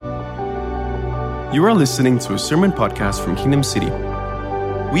You are listening to a sermon podcast from Kingdomcity.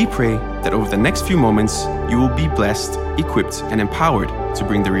 We pray that over the next few moments, you will be blessed, equipped, and empowered to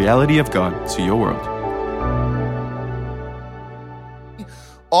bring the reality of God to your world.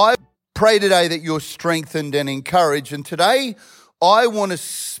 I pray today that you're strengthened and encouraged. And today, I want to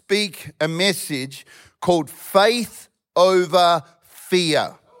speak a message called Faith Over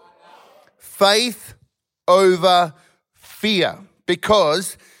Fear. Faith over fear.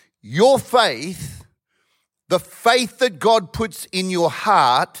 Because your faith, the faith that God puts in your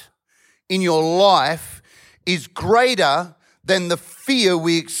heart, in your life, is greater than the fear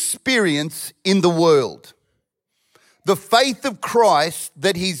we experience in the world. The faith of Christ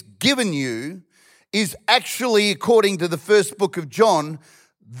that He's given you is actually, according to the first book of John,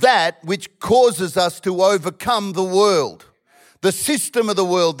 that which causes us to overcome the world, the system of the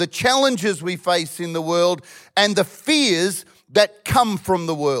world, the challenges we face in the world, and the fears that come from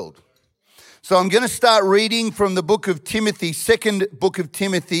the world. So I'm going to start reading from the book of Timothy, second book of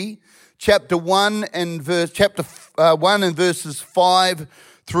Timothy, chapter 1 and verses 5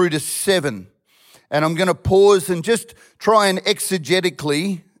 through to 7. And I'm going to pause and just try and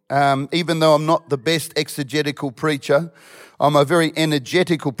exegetically, even though I'm not the best exegetical preacher, I'm a very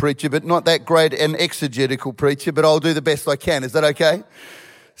energetical preacher, but not that great an exegetical preacher, but I'll do the best I can. Is that okay?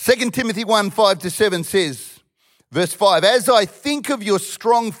 2 Timothy 1, 5 to 7 says, verse 5, as I think of your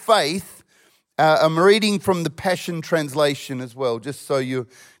strong faith, I'm reading from the Passion Translation as well, just so you're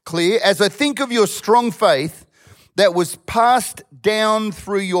clear. As I think of your strong faith that was passed down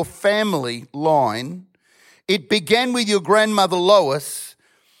through your family line, it began with your grandmother Lois,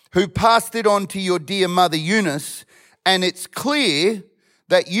 who passed it on to your dear mother Eunice, and it's clear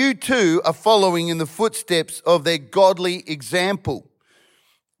that you too are following in the footsteps of their godly example.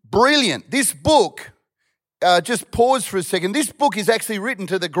 Brilliant. This book, just pause for a second, this book is actually written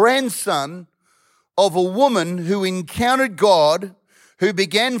to the grandson of a woman who encountered God, who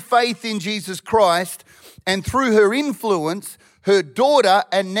began faith in Jesus Christ, and through her influence, her daughter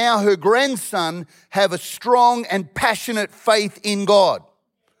and now her grandson have a strong and passionate faith in God.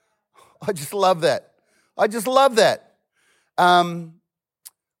 I just love that. I just love that. I'm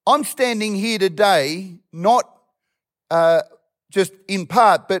standing here today, not just in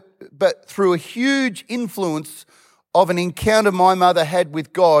part, but through a huge influence of an encounter my mother had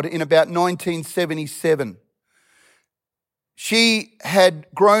with God in about 1977. She had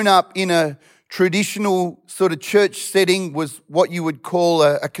grown up in a traditional sort of church setting, was what you would call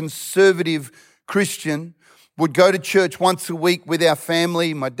a conservative Christian, would go to church once a week with our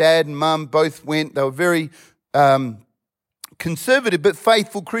family. My dad and mum both went. They were very conservative but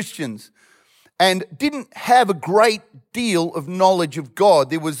faithful Christians, and didn't have a great deal of knowledge of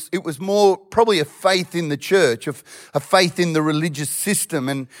God. It was more probably a faith in the church, a faith in the religious system.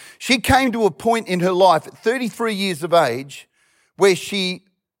 And she came to a point in her life at 33 years of age where she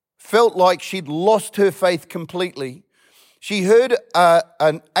felt like she'd lost her faith completely. She heard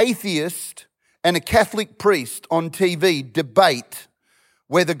an atheist and a Catholic priest on TV debate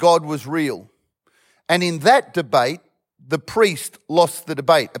whether God was real. And in that debate, the priest lost the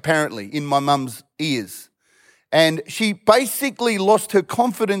debate, apparently, in my mum's ears. And she basically lost her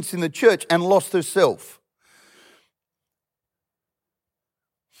confidence in the church and lost herself.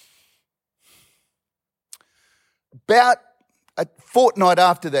 About a fortnight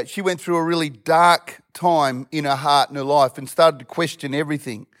after that, she went through a really dark time in her heart and her life and started to question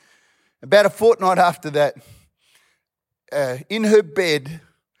everything. About a fortnight after that, in her bed,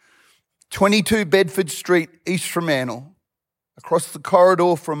 22 Bedford Street, East Fremantle, across the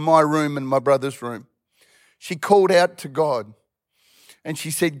corridor from my room and my brother's room, she called out to God and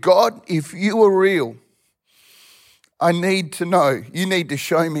she said, God, if you are real, I need to know. You need to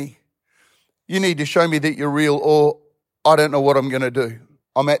show me. You need to show me that you're real, or I don't know what I'm going to do.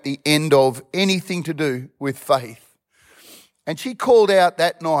 I'm at the end of anything to do with faith. And she called out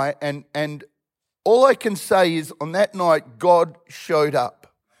that night, and all I can say is on that night, God showed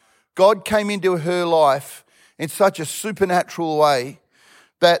up. God came into her life in such a supernatural way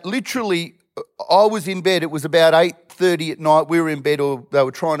that literally I was in bed. It was about 8:30 at night. We were in bed, or they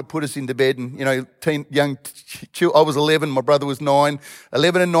were trying to put us into bed. And, I was 11, my brother was 9.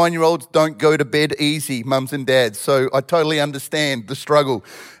 11 and 9-year-olds don't go to bed easy, mums and dads. So I totally understand the struggle.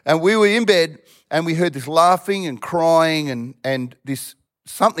 And we were in bed and we heard this laughing and crying and this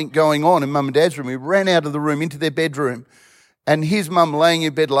something going on in mum and dad's room. We ran out of the room into their bedroom, and his mum laying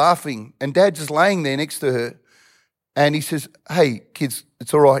in bed laughing, and dad just laying there next to her. And he says, hey, kids,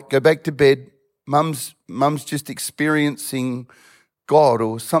 it's all right. Go back to bed. Mum's just experiencing God,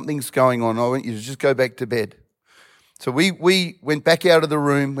 or something's going on. I want you to just go back to bed. So we went back out of the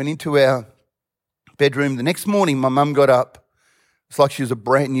room, went into our bedroom. The next morning, my mum got up. It's like she was a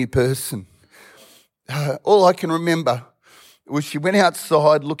brand new person. All I can remember was she went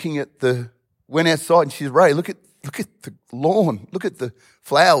outside and she said, Ray, look at the lawn, look at the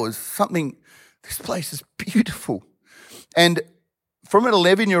flowers, this place is beautiful. And from an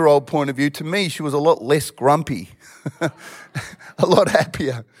 11-year-old point of view, to me, she was a lot less grumpy, a lot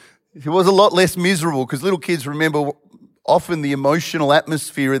happier. She was a lot less miserable because little kids remember often the emotional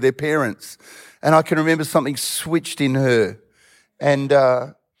atmosphere of their parents. And I can remember something switched in her.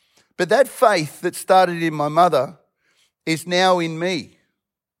 But that faith that started in my mother is now in me.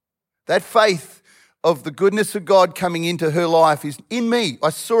 That faith of the goodness of God coming into her life is in me.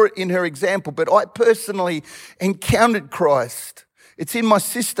 I saw it in her example, but I personally encountered Christ. It's in my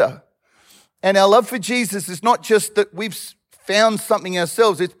sister. And our love for Jesus is not just that we've found something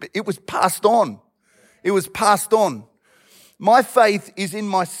ourselves. It was passed on. It was passed on. My faith is in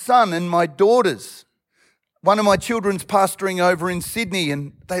my son and my daughters. One of my children's pastoring over in Sydney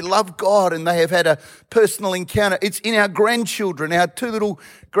and they love God and they have had a personal encounter. It's in our grandchildren, our 2 little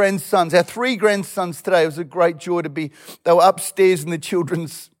grandsons, our 3 grandsons today. It was a great joy they were upstairs in the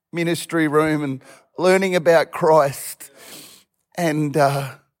children's ministry room and learning about Christ. And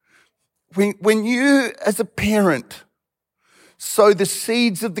when you as a parent sow the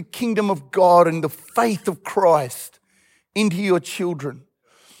seeds of the kingdom of God and the faith of Christ into your children,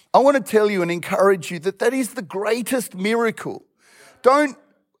 I want to tell you and encourage you that is the greatest miracle. Don't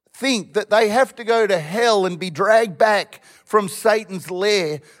think that they have to go to hell and be dragged back from Satan's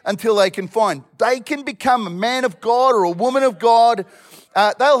lair until they can find. They can become a man of God or a woman of God.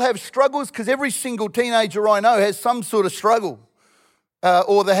 They'll have struggles because every single teenager I know has some sort of struggle.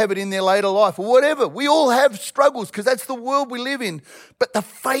 Or they have it in their later life or whatever. We all have struggles because that's the world we live in. But the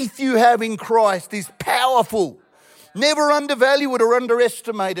faith you have in Christ is powerful. Never undervalue it or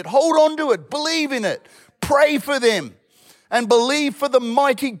underestimate it. Hold on to it. Believe in it. Pray for them. And believe for the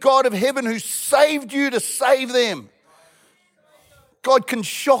mighty God of heaven who saved you to save them. God can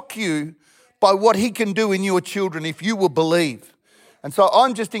shock you by what he can do in your children if you will believe. And so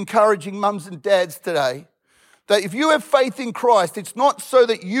I'm just encouraging mums and dads today that if you have faith in Christ, it's not so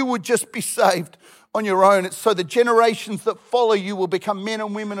that you would just be saved on your own. It's so the generations that follow you will become men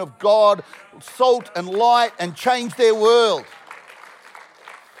and women of God, salt and light, and change their world.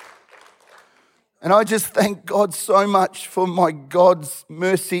 And I just thank God so much for God's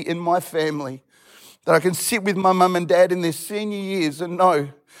mercy in my family, that I can sit with my mum and dad in their senior years and know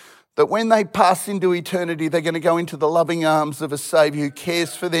that when they pass into eternity, they're going to go into the loving arms of a Saviour who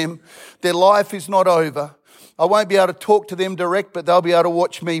cares for them. Their life is not over. I won't be able to talk to them direct, but they'll be able to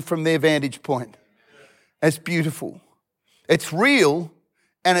watch me from their vantage point. It's beautiful. It's real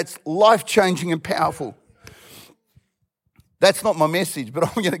and it's life-changing and powerful. That's not my message, but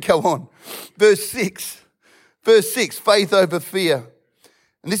I'm going to go on. Verse 6, faith over fear.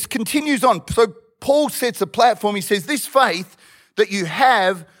 And this continues on. So Paul sets a platform. He says, this faith that you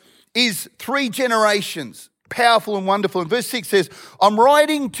have is 3 generations. Powerful and wonderful. And verse 6 says, I'm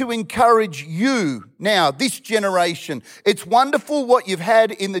writing to encourage you now, this generation. It's wonderful what you've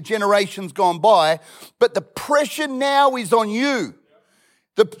had in the generations gone by, but the pressure now is on you.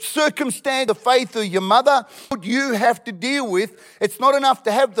 The circumstance, the faith of your mother, what you have to deal with. It's not enough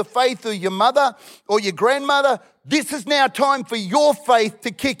to have the faith of your mother or your grandmother. This is now time for your faith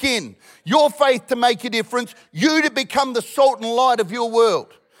to kick in, your faith to make a difference, you to become the salt and light of your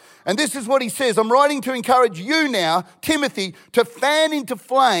world. And this is what he says, I'm writing to encourage you now, Timothy, to fan into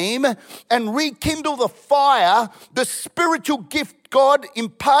flame and rekindle the fire, the spiritual gift God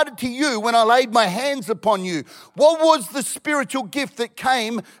imparted to you when I laid my hands upon you. What was the spiritual gift that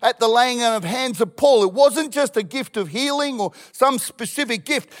came at the laying on of hands of Paul? It wasn't just a gift of healing or some specific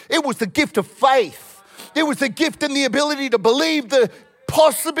gift. It was the gift of faith. It was the gift and the ability to believe the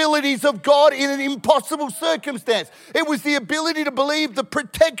possibilities of God in an impossible circumstance. It was the ability to believe the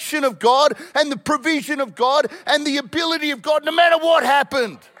protection of God and the provision of God and the ability of God no matter what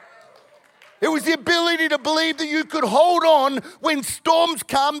happened. It was the ability to believe that you could hold on when storms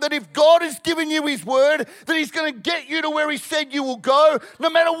come, that if God has given you his word, that he's going to get you to where he said you will go no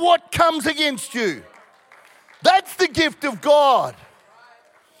matter what comes against you. That's the gift of God.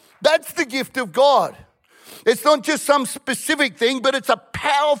 That's the gift of God. It's not just some specific thing, but it's a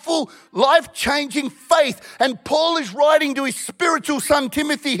powerful, life-changing faith. And Paul is writing to his spiritual son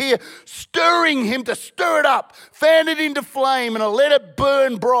Timothy here, stirring him to stir it up, fan it into flame, and let it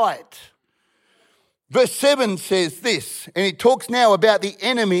burn bright. Verse 7 says this, and he talks now about the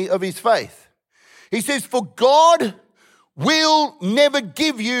enemy of his faith. He says, for God will never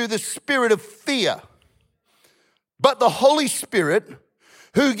give you the spirit of fear, but the Holy Spirit,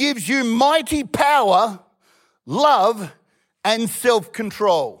 who gives you mighty power, love, and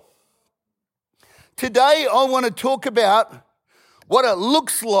self-control. Today, I want to talk about what it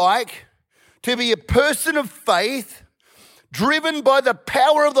looks like to be a person of faith, driven by the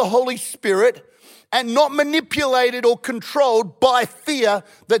power of the Holy Spirit and not manipulated or controlled by fear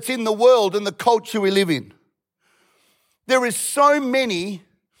that's in the world and the culture we live in. There is so many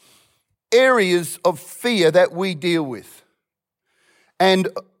areas of fear that we deal with. And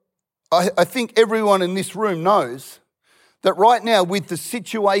I think everyone in this room knows that right now, with the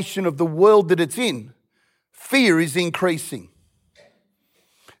situation of the world that it's in, fear is increasing.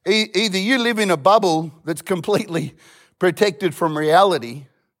 Either you live in a bubble that's completely protected from reality,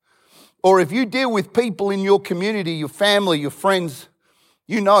 or if you deal with people in your community, your family, your friends,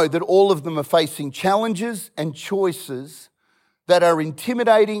 you know that all of them are facing challenges and choices that are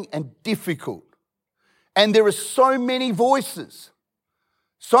intimidating and difficult. And there are so many voices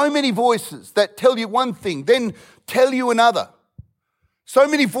that tell you one thing, then tell you another. So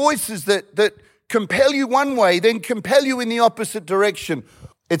many voices that compel you one way, then compel you in the opposite direction.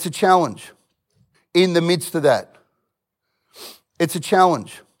 It's a challenge in the midst of that. It's a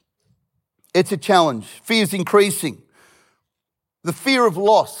challenge. It's a challenge. Fear is increasing. The fear of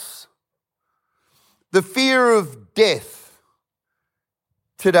loss. The fear of death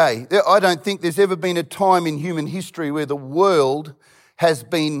today. I don't think there's ever been a time in human history where the world has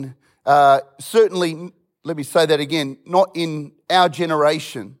been, certainly, let me say that again, not in our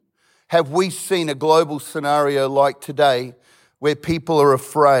generation, have we seen a global scenario like today where people are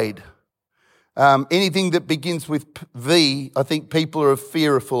afraid. Anything that begins with V, I think people are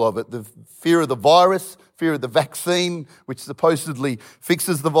fearful of it. The fear of the virus, fear of the vaccine, which supposedly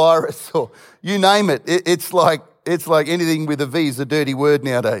fixes the virus, or you name it. It's like anything with a V is a dirty word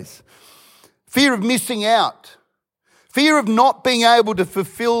nowadays. Fear of missing out. Fear of not being able to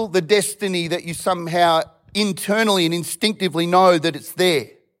fulfill the destiny that you somehow internally and instinctively know that it's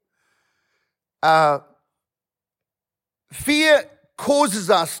there. Fear causes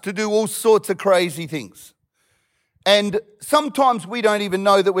us to do all sorts of crazy things. And sometimes we don't even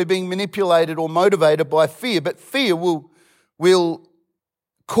know that we're being manipulated or motivated by fear, but fear will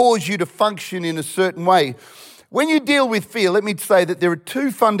cause you to function in a certain way. When you deal with fear, let me say that there are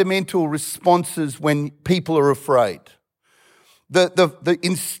two fundamental responses when people are afraid. The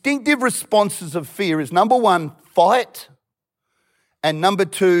instinctive responses of fear is, number one, fight, and number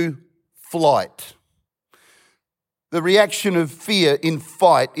two, flight. The reaction of fear in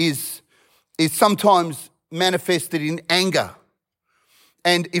fight is sometimes manifested in anger.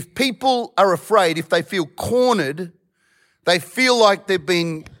 And if people are afraid, if they feel cornered, they feel like they've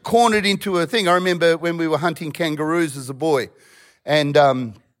been cornered into a thing. I remember when we were hunting kangaroos as a boy, and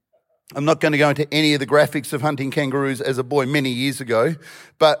I'm not going to go into any of the graphics of hunting kangaroos as a boy many years ago,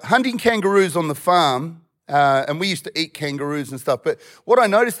 but hunting kangaroos on the farm, and we used to eat kangaroos and stuff. But what I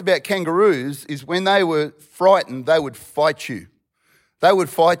noticed about kangaroos is when they were frightened, they would fight you. They would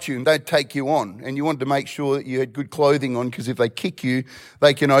fight you and they'd take you on. And you wanted to make sure that you had good clothing on, because if they kick you,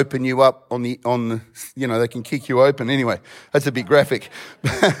 they can open you up they can kick you open. Anyway, that's a bit graphic.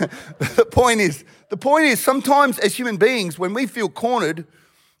 The point is sometimes as human beings, when we feel cornered,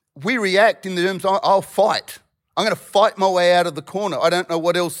 we react in the terms, I'll fight. I'm going to fight my way out of the corner. I don't know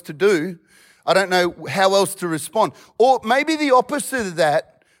what else to do. I don't know how else to respond. Or maybe the opposite of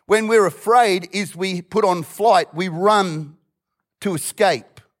that, when we're afraid, is we put on flight. We run to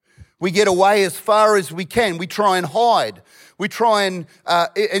escape. We get away as far as we can. We try and hide. We try and,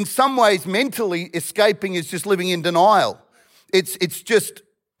 in some ways, mentally, escaping is just living in denial. It's just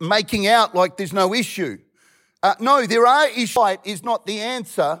making out like there's no issue. No, there are issues. Fight is not the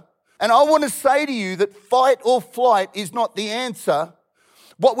answer. And I want to say to you that fight or flight is not the answer.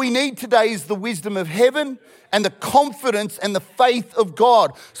 What we need today is the wisdom of heaven and the confidence and the faith of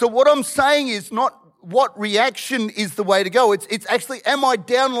God. So what I'm saying is not what reaction is the way to go. It's actually, am I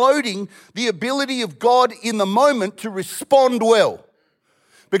downloading the ability of God in the moment to respond well?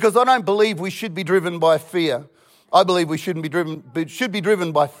 Because I don't believe we should be driven by fear. I believe we should be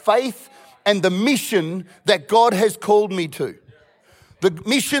driven by faith and the mission that God has called me to. The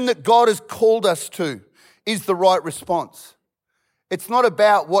mission that God has called us to is the right response. It's not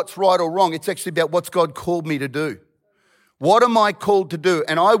about what's right or wrong. It's actually about what's God called me to do. What am I called to do?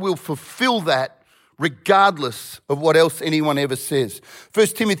 And I will fulfill that regardless of what else anyone ever says. 1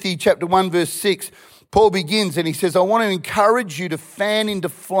 Timothy chapter 1, verse 6, Paul begins and he says, I want to encourage you to fan into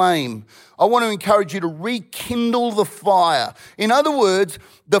flame. I want to encourage you to rekindle the fire. In other words,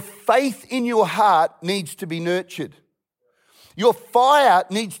 the faith in your heart needs to be nurtured. Your fire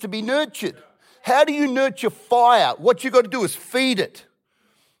needs to be nurtured. How do you nurture fire? What you got to do is feed it.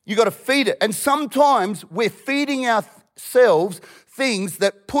 You got to feed it. And sometimes we're feeding ourselves things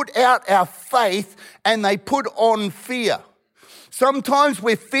that put out our faith and they put on fear. Sometimes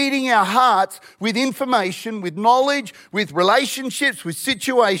we're feeding our hearts with information, with knowledge, with relationships, with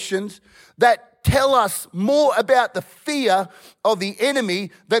situations that tell us more about the fear of the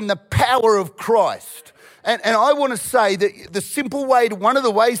enemy than the power of Christ. And I want to say that the simple way, one of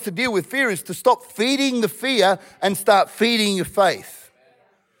the ways to deal with fear is to stop feeding the fear and start feeding your faith.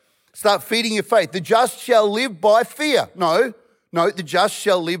 Start feeding your faith. The just shall live by fear. No, the just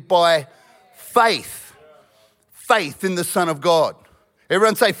shall live by faith. Faith in the Son of God.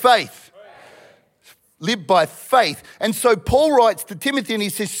 Everyone say faith. Live by faith. And so Paul writes to Timothy and he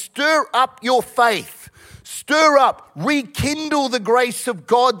says, stir up your faith. Stir up, rekindle the grace of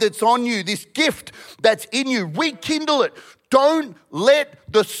God that's on you, this gift that's in you. Rekindle it. Don't let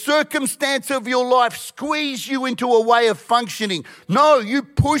the circumstance of your life squeeze you into a way of functioning. No, you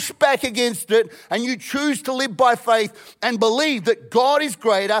push back against it and you choose to live by faith and believe that God is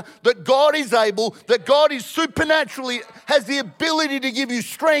greater, that God is able, that God is supernaturally, has the ability to give you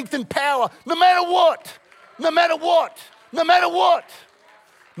strength and power no matter what. No matter what. No matter what.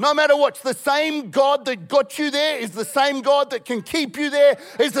 No matter what, it's the same God that got you there is the same God that can keep you there,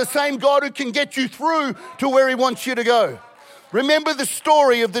 is the same God who can get you through to where he wants you to go. Remember the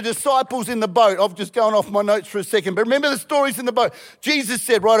story of the disciples in the boat. I've just gone off my notes for a second, but remember the stories in the boat. Jesus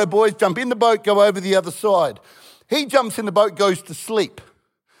said, righto boys, jump in the boat, go over the other side. He jumps in the boat, goes to sleep.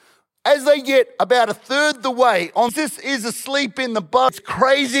 As they get about a third the way, Jesus is asleep in the boat. It's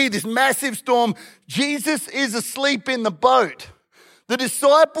crazy, this massive storm. Jesus is asleep in the boat. The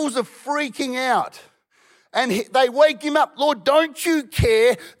disciples are freaking out. And they wake him up. Lord, don't you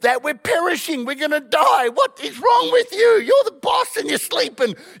care that we're perishing? We're going to die. What is wrong with you? You're the boss and you're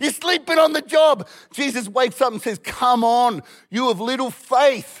sleeping. You're sleeping on the job. Jesus wakes up and says, come on, you have little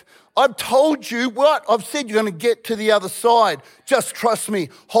faith. I've told you what? I've said you're going to get to the other side. Just trust me.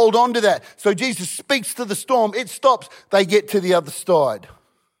 Hold on to that. So Jesus speaks to the storm. It stops. They get to the other side.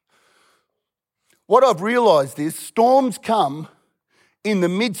 What I've realized is storms come in the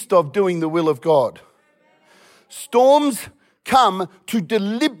midst of doing the will of God. Storms come to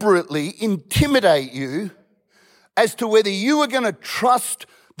deliberately intimidate you as to whether you are going to trust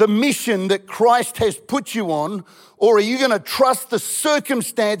the mission that Christ has put you on, or are you going to trust the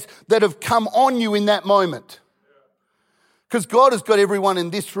circumstance that have come on you in that moment? Because God has got everyone in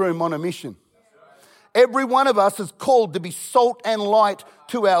this room on a mission. Every one of us is called to be salt and light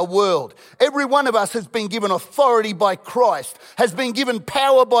to our world. Every one of us has been given authority by Christ, has been given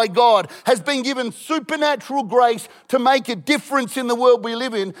power by God, has been given supernatural grace to make a difference in the world we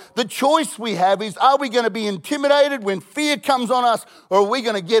live in. The choice we have is, are we going to be intimidated when fear comes on us, or are we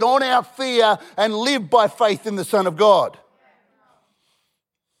going to get on our fear and live by faith in the Son of God?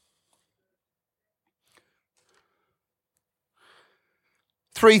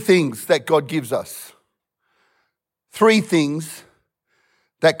 Three things that God gives us. Three things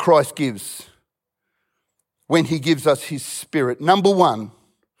that Christ gives when he gives us his Spirit. Number one,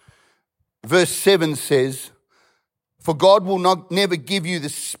 verse 7 says, for God will never give you the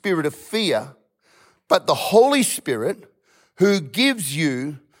spirit of fear, but the Holy Spirit who gives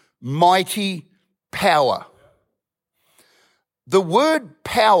you mighty power. The word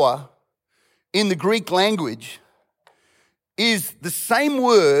power in the Greek language is the same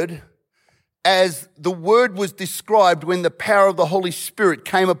word as the word was described when the power of the Holy Spirit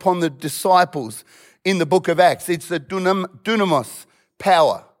came upon the disciples in the book of Acts. It's the dunamis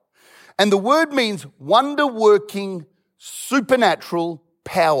power. And the word means wonder-working, supernatural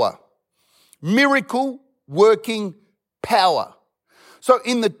power. Miracle-working power. So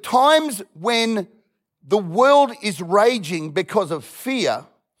in the times when the world is raging because of fear,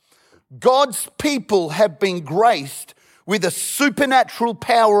 God's people have been graced with a supernatural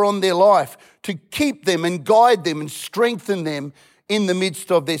power on their life to keep them and guide them and strengthen them in the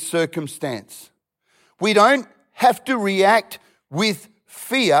midst of their circumstance. We don't have to react with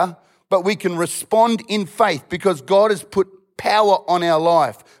fear, but we can respond in faith because God has put power on our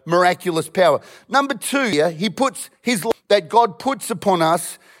life, miraculous power. Number two, he puts his love that God puts upon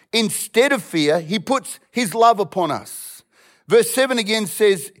us instead of fear. He puts his love upon us. Verse 7 again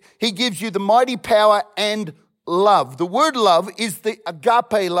says, he gives you the mighty power and love. The word love is the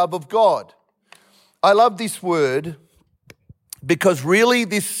agape love of God. I love this word because really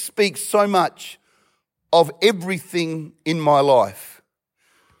this speaks so much of everything in my life.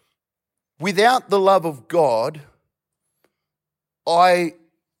 Without the love of God, I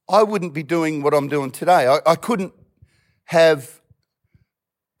wouldn't be doing what I'm doing today. I couldn't have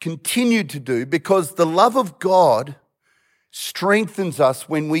continued to do, because the love of God strengthens us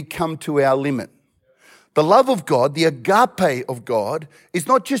when we come to our limit. The love of God, the agape of God, is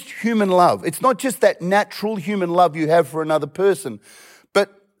not just human love. It's not just that natural human love you have for another person.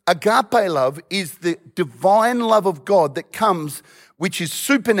 But agape love is the divine love of God that comes, which is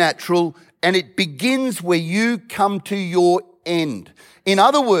supernatural, and it begins where you come to your end. In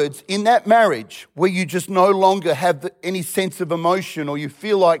other words, in that marriage where you just no longer have any sense of emotion or you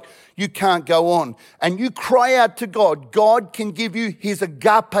feel like you can't go on and you cry out to God, God can give you his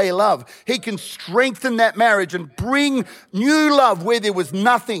agape love. He can strengthen that marriage and bring new love where there was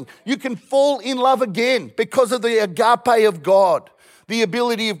nothing. You can fall in love again because of the agape of God. The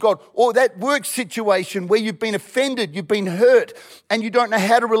ability of God, or that work situation where you've been offended, you've been hurt, and you don't know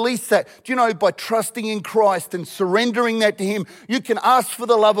how to release that. Do you know, by trusting in Christ and surrendering that to him, you can ask for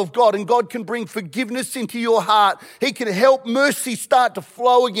the love of God, and God can bring forgiveness into your heart. He can help mercy start to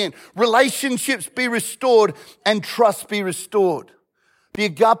flow again, relationships be restored, and trust be restored. The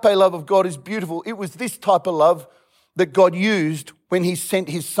agape love of God is beautiful. It was this type of love that God used when he sent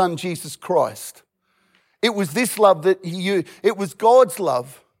his son, Jesus Christ. It was this love that he used. It was God's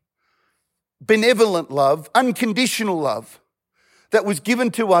love, benevolent love, unconditional love that was given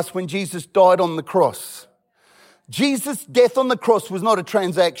to us when Jesus died on the cross. Jesus' death on the cross was not a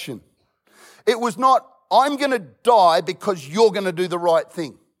transaction. It was not, I'm going to die because you're going to do the right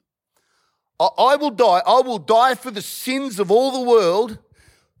thing. I will die. I will die for the sins of all the world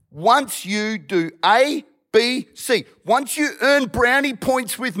once you do A, B, C. Once you earn brownie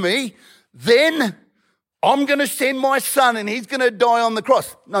points with me, then I'm going to send my son and he's going to die on the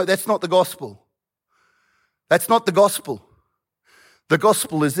cross. No, that's not the gospel. That's not the gospel. The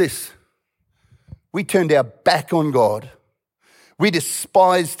gospel is this. We turned our back on God. We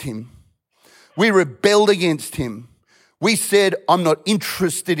despised him. We rebelled against him. We said, I'm not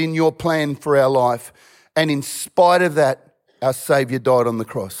interested in your plan for our life. And in spite of that, our Savior died on the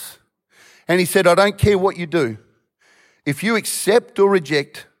cross. And he said, I don't care what you do. If you accept or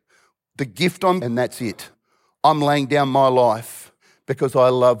reject the gift and that's it. I'm laying down my life because I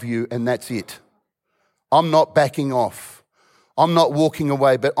love you and that's it. I'm not backing off. I'm not walking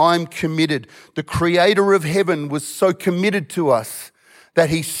away, but I'm committed. The creator of heaven was so committed to us that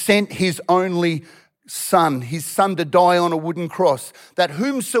he sent his only son, his son to die on a wooden cross, that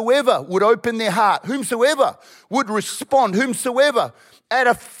whomsoever would open their heart, whomsoever would respond, whomsoever at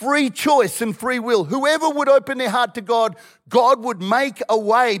a free choice and free will, whoever would open their heart to God, God would make a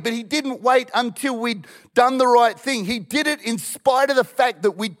way. But he didn't wait until we'd done the right thing. He did it in spite of the fact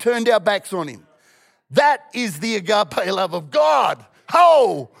that we'd turned our backs on him. That is the agape love of God.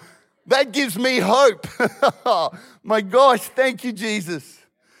 Oh, that gives me hope. My gosh, thank you, Jesus.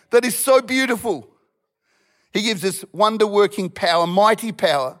 That is so beautiful. He gives us wonder-working power, mighty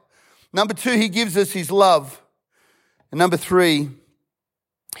power. Number 2, he gives us his love. And number 3,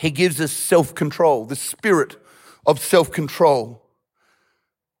 he gives us self-control, the spirit of self-control.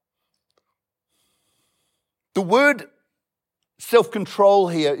 The word self-control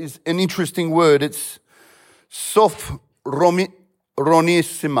here is an interesting word. It's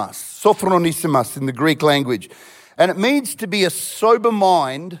sophronissimas in the Greek language. And it means to be a sober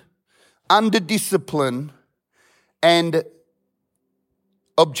mind, under discipline, and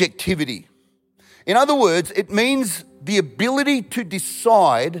objectivity. In other words, it means the ability to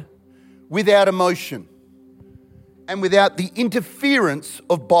decide without emotion and without the interference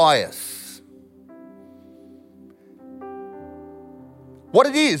of bias. What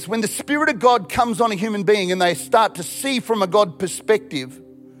it is, when the Spirit of God comes on a human being and they start to see from a God perspective,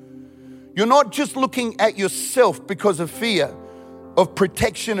 you're not just looking at yourself because of fear, of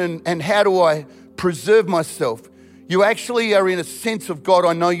protection and how do I preserve myself. You actually are in a sense of, God,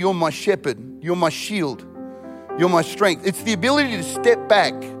 I know you're my shepherd, you're my shield, you're my strength. It's the ability to step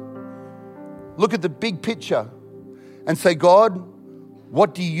back, look at the big picture and say, God,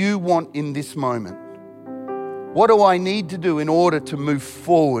 what do you want in this moment? What do I need to do in order to move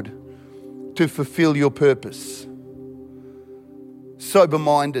forward to fulfill your purpose?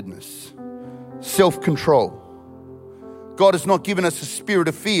 Sober-mindedness, self-control. God has not given us a spirit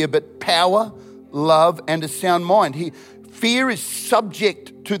of fear, but power, love, and a sound mind. Fear is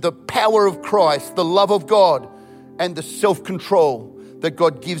subject to the power of Christ, the love of God, and the self-control that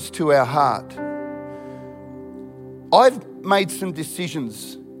God gives to our heart. I've made some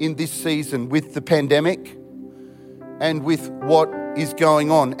decisions in this season with the pandemic and with what is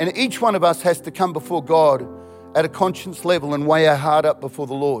going on. And each one of us has to come before God at a conscience level and weigh our heart up before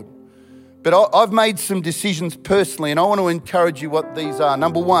the Lord. But I've made some decisions personally, and I want to encourage you what these are.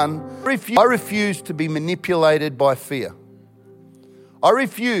 Number 1, I refuse to be manipulated by fear. I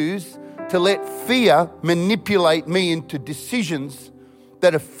refuse to let fear manipulate me into decisions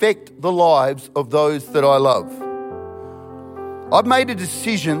that affect the lives of those that I love. I've made a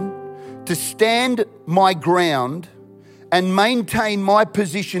decision to stand my ground and maintain my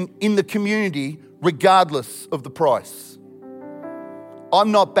position in the community regardless of the price.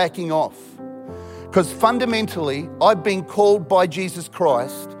 I'm not backing off because fundamentally I've been called by Jesus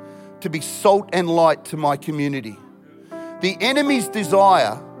Christ to be salt and light to my community. The enemy's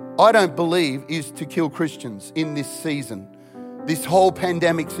desire, I don't believe, is to kill Christians in this season, this whole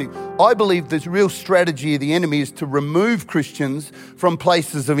pandemic season. I believe the real strategy of the enemy is to remove Christians from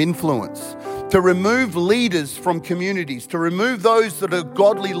places of influence, to remove leaders from communities, to remove those that are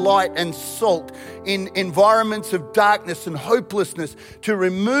godly light and salt in environments of darkness and hopelessness, to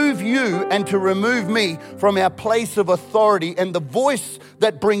remove you and to remove me from our place of authority and the voice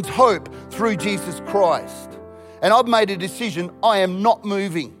that brings hope through Jesus Christ. And I've made a decision, I am not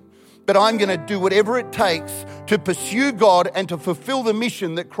moving, but I'm going to do whatever it takes to pursue God and to fulfill the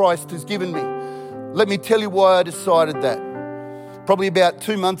mission that Christ has given me. Let me tell you why I decided that. Probably about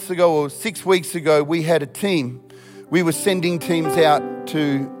 2 months ago or 6 weeks ago, we had a team. We were sending teams out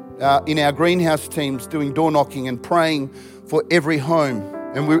to, in our greenhouse teams, doing door knocking and praying for every home.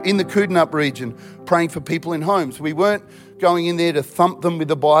 And we were in the Kingdomcity region praying for people in homes. We weren't going in there to thump them with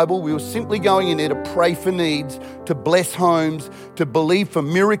the Bible. We were simply going in there to pray for needs, to bless homes, to believe for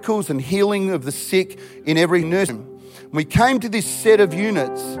miracles and healing of the sick in every nursing home. We came to this set of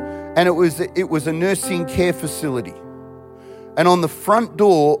units and it was a nursing care facility. And on the front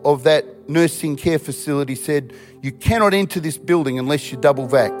door of that nursing care facility said, you cannot enter this building unless you're double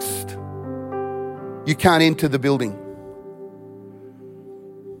vaxxed. You can't enter the building.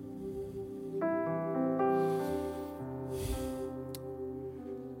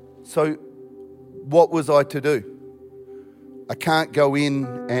 So what was I to do? I can't go in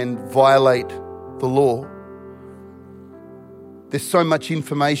and violate the law. There's so much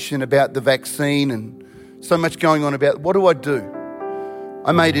information about the vaccine and so much going on about what do I do?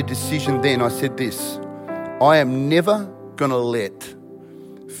 I made a decision then. I said this, I am never going to let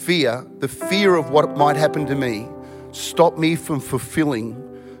fear, the fear of what might happen to me, stop me from fulfilling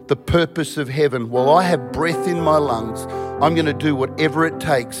the purpose of heaven. While I have breath in my lungs, I'm going to do whatever it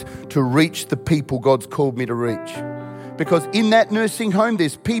takes to reach the people God's called me to reach. Because in that nursing home,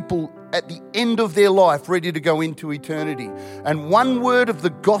 there's people at the end of their life ready to go into eternity. And one word of the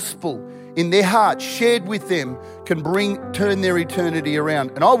gospel in their heart shared with them can turn their eternity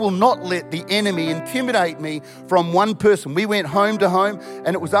around. And I will not let the enemy intimidate me from one person. We went home to home,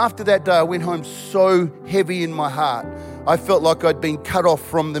 and it was after that day I went home so heavy in my heart. I felt like I'd been cut off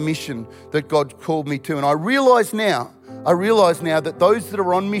from the mission that God called me to. And I realize now that those that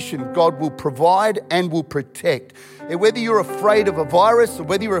are on mission, God will provide and will protect. And whether you're afraid of a virus or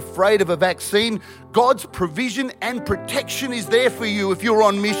whether you're afraid of a vaccine, God's provision and protection is there for you if you're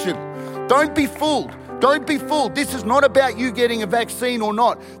on mission. Don't be fooled. Don't be fooled. This is not about you getting a vaccine or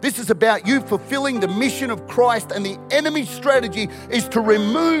not. This is about you fulfilling the mission of Christ, and the enemy's strategy is to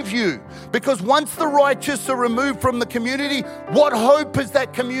remove you. Because once the righteous are removed from the community, what hope has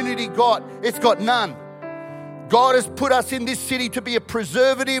that community got? It's got none. God has put us in this city to be a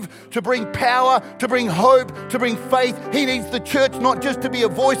preservative, to bring power, to bring hope, to bring faith. He needs the church not just to be a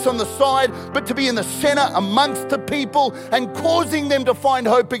voice on the side, but to be in the center amongst the people and causing them to find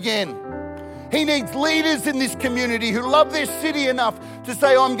hope again. He needs leaders in this community who love their city enough to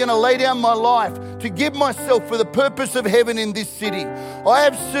say, I'm going to lay down my life to give myself for the purpose of heaven in this city. I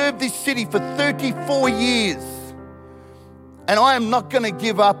have served this city for 34 years. And I am not going to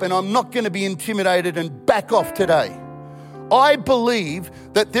give up, and I'm not going to be intimidated and back off today. I believe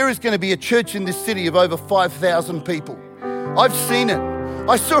that there is going to be a church in this city of over 5,000 people. I've seen it.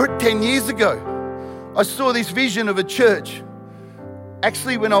 I saw it 10 years ago. I saw this vision of a church.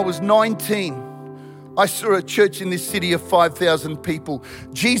 Actually, when I was 19, I saw a church in this city of 5,000 people.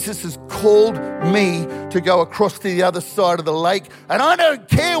 Jesus has called me to go across to the other side of the lake, and I don't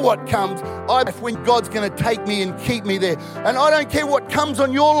care what comes. When God's going to take me and keep me there. And I don't care what comes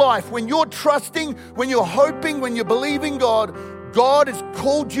on your life. When you're trusting, when you're hoping, when you're believing God, God has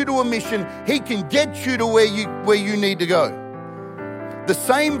called you to a mission. He can get you to where you need to go. The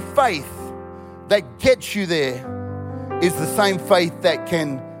same faith that gets you there is the same faith that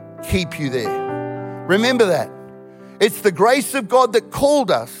can keep you there. Remember that. It's the grace of God that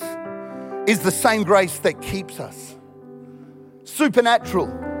called us is the same grace that keeps us. Supernatural,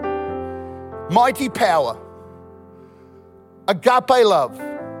 mighty power, agape love,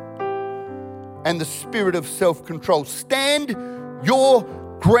 and the spirit of self-control. Stand your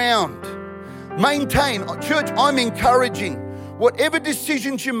ground. Maintain. Church, I'm encouraging whatever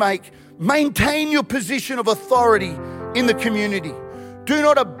decisions you make, maintain your position of authority in the community. Do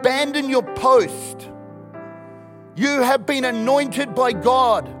not abandon your post. You have been anointed by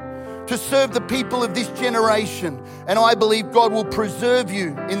God to serve the people of this generation, and I believe God will preserve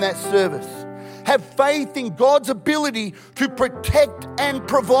you in that service. Have faith in God's ability to protect and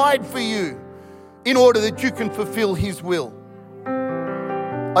provide for you in order that you can fulfill His will.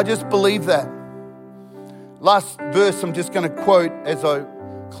 I just believe that. Last verse I'm just going to quote as I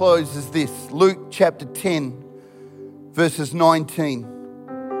close is this. Luke chapter 10, verses 19.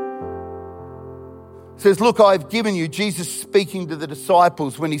 It says, look, I've given you, Jesus speaking to the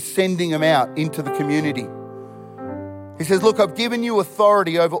disciples when He's sending them out into the community. He says, look, I've given you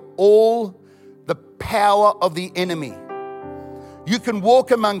authority over all the power of the enemy. You can walk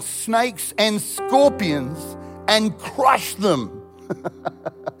among snakes and scorpions and crush them.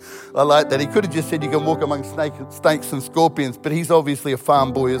 I like that. He could have just said you can walk among snakes and scorpions, but he's obviously a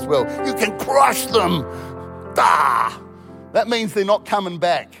farm boy as well. You can crush them. That means they're not coming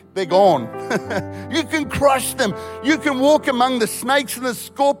back. They're gone. You can crush them. You can walk among the snakes and the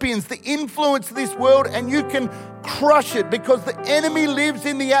scorpions, the influence of this world, and you can crush it because the enemy lives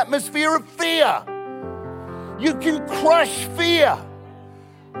in the atmosphere of fear. You can crush fear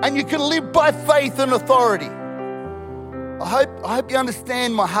and you can live by faith and authority. I hope you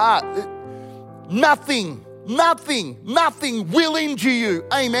understand my heart. Nothing will injure you.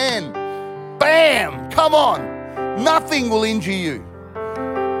 Amen. Bam! Come on. Nothing will injure you.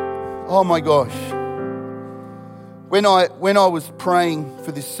 Oh my gosh. When I was praying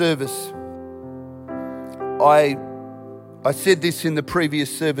for this service, I said this in the previous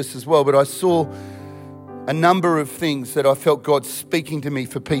service as well, but I saw a number of things that I felt God speaking to me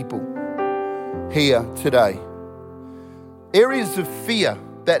for people here today. Areas of fear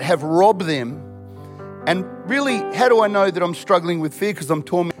that have robbed them. And really, how do I know that I'm struggling with fear? Because I'm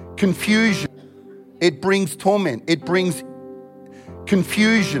tormented. Confusion. It brings torment. It brings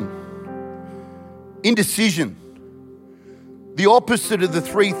confusion. Indecision. The opposite of the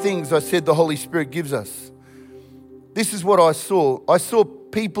three things I said the Holy Spirit gives us. This is what I saw. I saw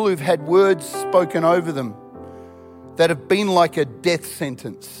people who've had words spoken over them that have been like a death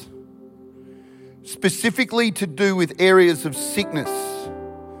sentence. Specifically to do with areas of sickness.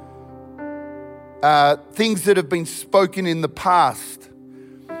 Things that have been spoken in the past.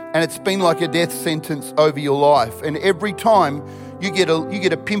 And it's been like a death sentence over your life. And every time you get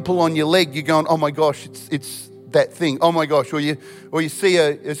a pimple on your leg, you're going, oh my gosh, it's that thing. Oh my gosh. Or you see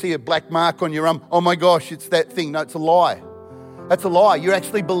a black mark on your arm. Oh my gosh, it's that thing. No, it's a lie. That's a lie. You're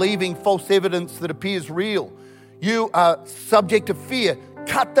actually believing false evidence that appears real. You are subject to fear.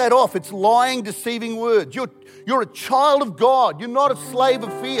 Cut that off. It's lying, deceiving words. You're a child of God. You're not a slave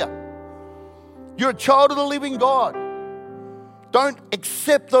of fear. You're a child of the living God. Don't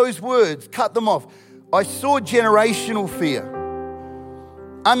accept those words. Cut them off. I saw generational fear.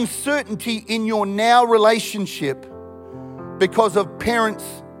 Uncertainty in your now relationship because of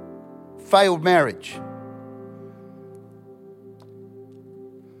parents' failed marriage.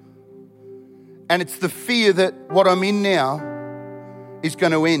 And it's the fear that what I'm in now is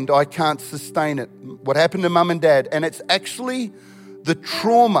going to end. I can't sustain it. What happened to mum and dad? And it's actually the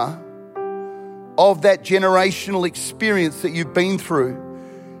trauma of that generational experience that you've been through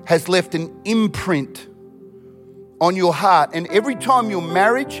has left an imprint on your heart. And every time your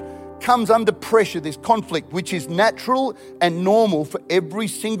marriage comes under pressure, there's conflict, which is natural and normal for every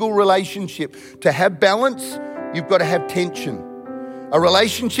single relationship. To have balance, you've got to have tension. A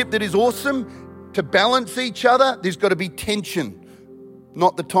relationship that is awesome, to balance each other, there's got to be tension.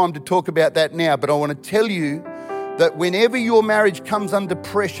 Not the time to talk about that now, but I want to tell you that whenever your marriage comes under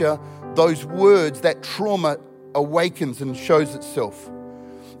pressure, those words, that trauma awakens and shows itself.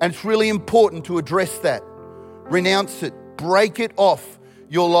 And it's really important to address that. Renounce it. Break it off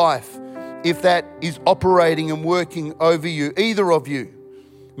your life if that is operating and working over you, either of you.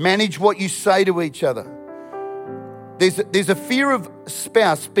 Manage what you say to each other. There's a fear of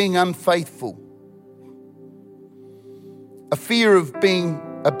spouse being unfaithful. A fear of being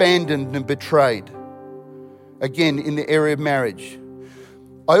abandoned and betrayed. Again, in the area of marriage.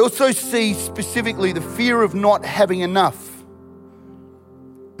 I also see specifically the fear of not having enough.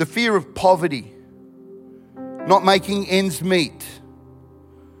 The fear of poverty. Not making ends meet.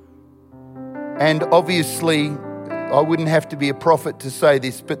 And obviously, I wouldn't have to be a prophet to say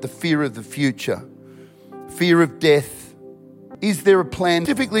this, but the fear of the future. Fear of death. Is there a plan?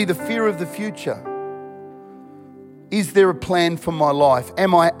 Specifically, the fear of the future. Is there a plan for my life?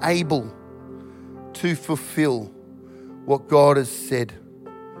 Am I able to fulfill what God has said?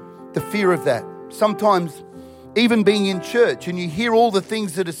 The fear of that. Sometimes even being in church and you hear all the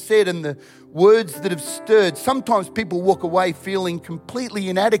things that are said and the words that have stirred, sometimes people walk away feeling completely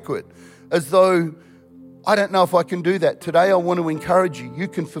inadequate, as though, I don't know if I can do that. Today I want to encourage you. You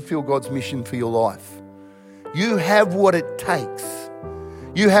can fulfill God's mission for your life. You have what it takes.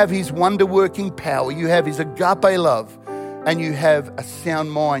 You have his wonder-working power. You have his agape love. And you have a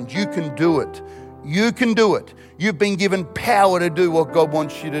sound mind. You can do it. You can do it. You've been given power to do what God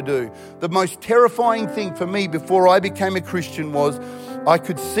wants you to do. The most terrifying thing for me before I became a Christian was I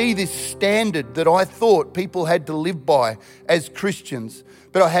could see this standard that I thought people had to live by as Christians,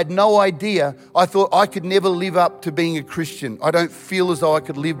 but I had no idea. I thought I could never live up to being a Christian. I don't feel as though I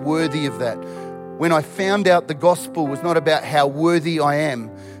could live worthy of that. When I found out the gospel was not about how worthy I am,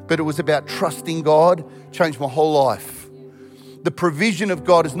 but it was about trusting God, changed my whole life. The provision of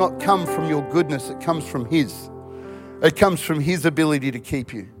God has not come from your goodness, it comes from his. It comes from his ability to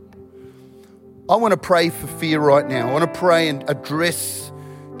keep you. I want to pray for fear right now. I want to pray and address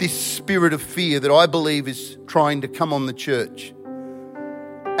this spirit of fear that I believe is trying to come on the church.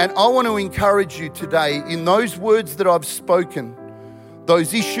 And I want to encourage you today in those words that I've spoken,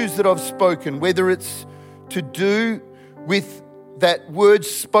 those issues that I've spoken, whether it's to do with that word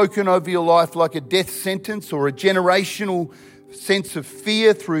spoken over your life like a death sentence or a generational sense of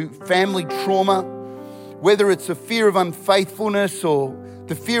fear through family trauma, whether it's a fear of unfaithfulness or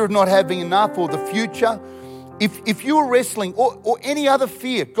the fear of not having enough or the future. If you are wrestling or any other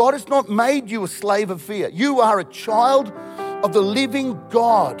fear, God has not made you a slave of fear. You are a child of the living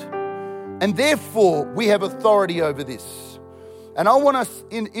God. And therefore, we have authority over this. And I want us,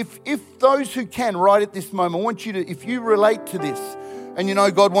 if those who can, right at this moment, I want you to, if you relate to this and you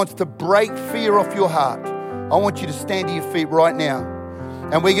know God wants to break fear off your heart, I want you to stand to your feet right now.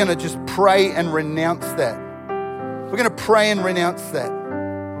 And we're going to just pray and renounce that. We're going to pray and renounce that.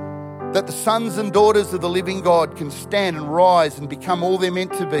 That the sons and daughters of the living God can stand and rise and become all they're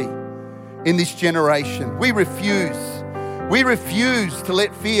meant to be in this generation. We refuse to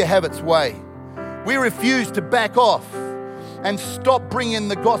let fear have its way. We refuse to back off and stop bringing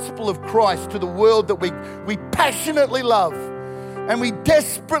the gospel of Christ to the world that we passionately love and we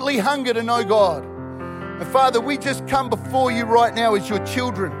desperately hunger to know God. And Father, we just come before you right now as your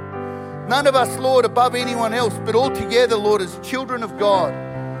children. None of us, Lord, above anyone else, but all together, Lord, as children of God,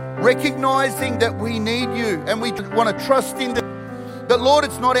 recognizing that we need you and we want to trust in that, Lord,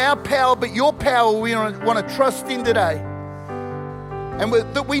 it's not our power, but your power we want to trust in today. And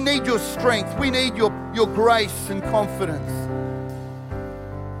that we need your strength. We need your grace and confidence.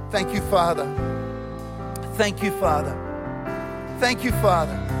 Thank you, Father. Thank you, Father. Thank you,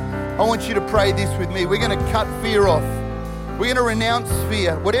 Father. I want you to pray this with me. We're going to cut fear off. We're going to renounce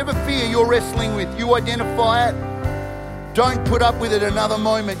fear. Whatever fear you're wrestling with, you identify it. Don't put up with it another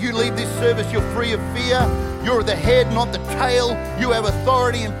moment. You leave this service, you're free of fear. You're the head, not the tail. You have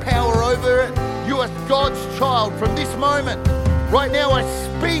authority and power over it. You are God's child from this moment. Right now, I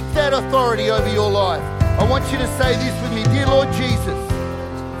speak that authority over your life. I want you to say this with me. Dear Lord Jesus,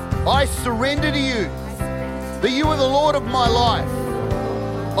 I surrender to you that you are the Lord of my life.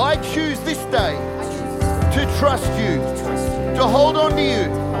 I choose this day to trust you, to hold on to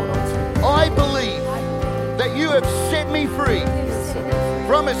you. I believe that you have set me free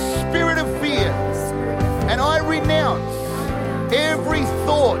from a spirit of fear, and I renounce every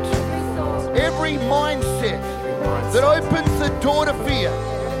thought, every mindset that opens the door to fear.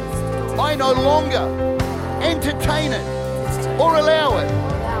 I no longer entertain it or allow it,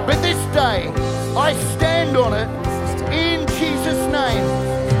 but this day I stand on it in Jesus'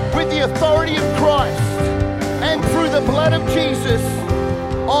 name. With the authority of Christ and through the blood of Jesus,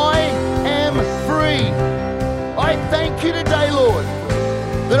 I am free. I thank you today, Lord,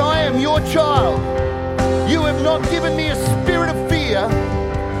 that I am your child. You have not given me a spirit of fear,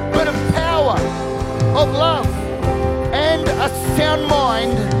 but of power, of love, and a sound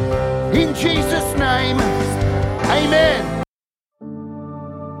mind. In Jesus' name, amen.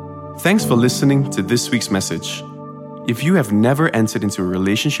 Thanks for listening to this week's message. If you have never entered into a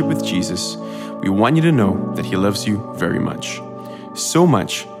relationship with Jesus, we want you to know that he loves you very much. So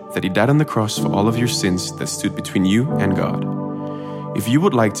much that he died on the cross for all of your sins that stood between you and God. If you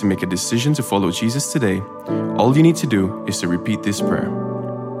would like to make a decision to follow Jesus today, all you need to do is to repeat this prayer.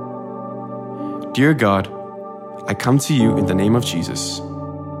 Dear God, I come to you in the name of Jesus.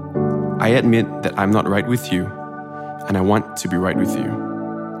 I admit that I'm not right with you, and I want to be right with you.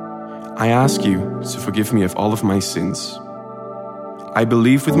 I ask you to forgive me of all of my sins. I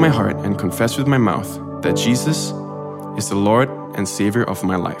believe with my heart and confess with my mouth that Jesus is the Lord and Savior of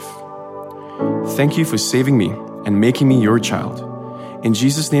my life. Thank you for saving me and making me your child. In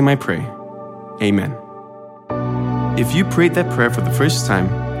Jesus' name I pray. Amen. If you prayed that prayer for the first time,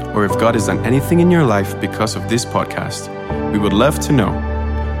 or if God has done anything in your life because of this podcast, we would love to know.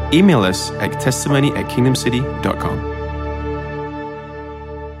 Email us at testimony@kingdomcity.com.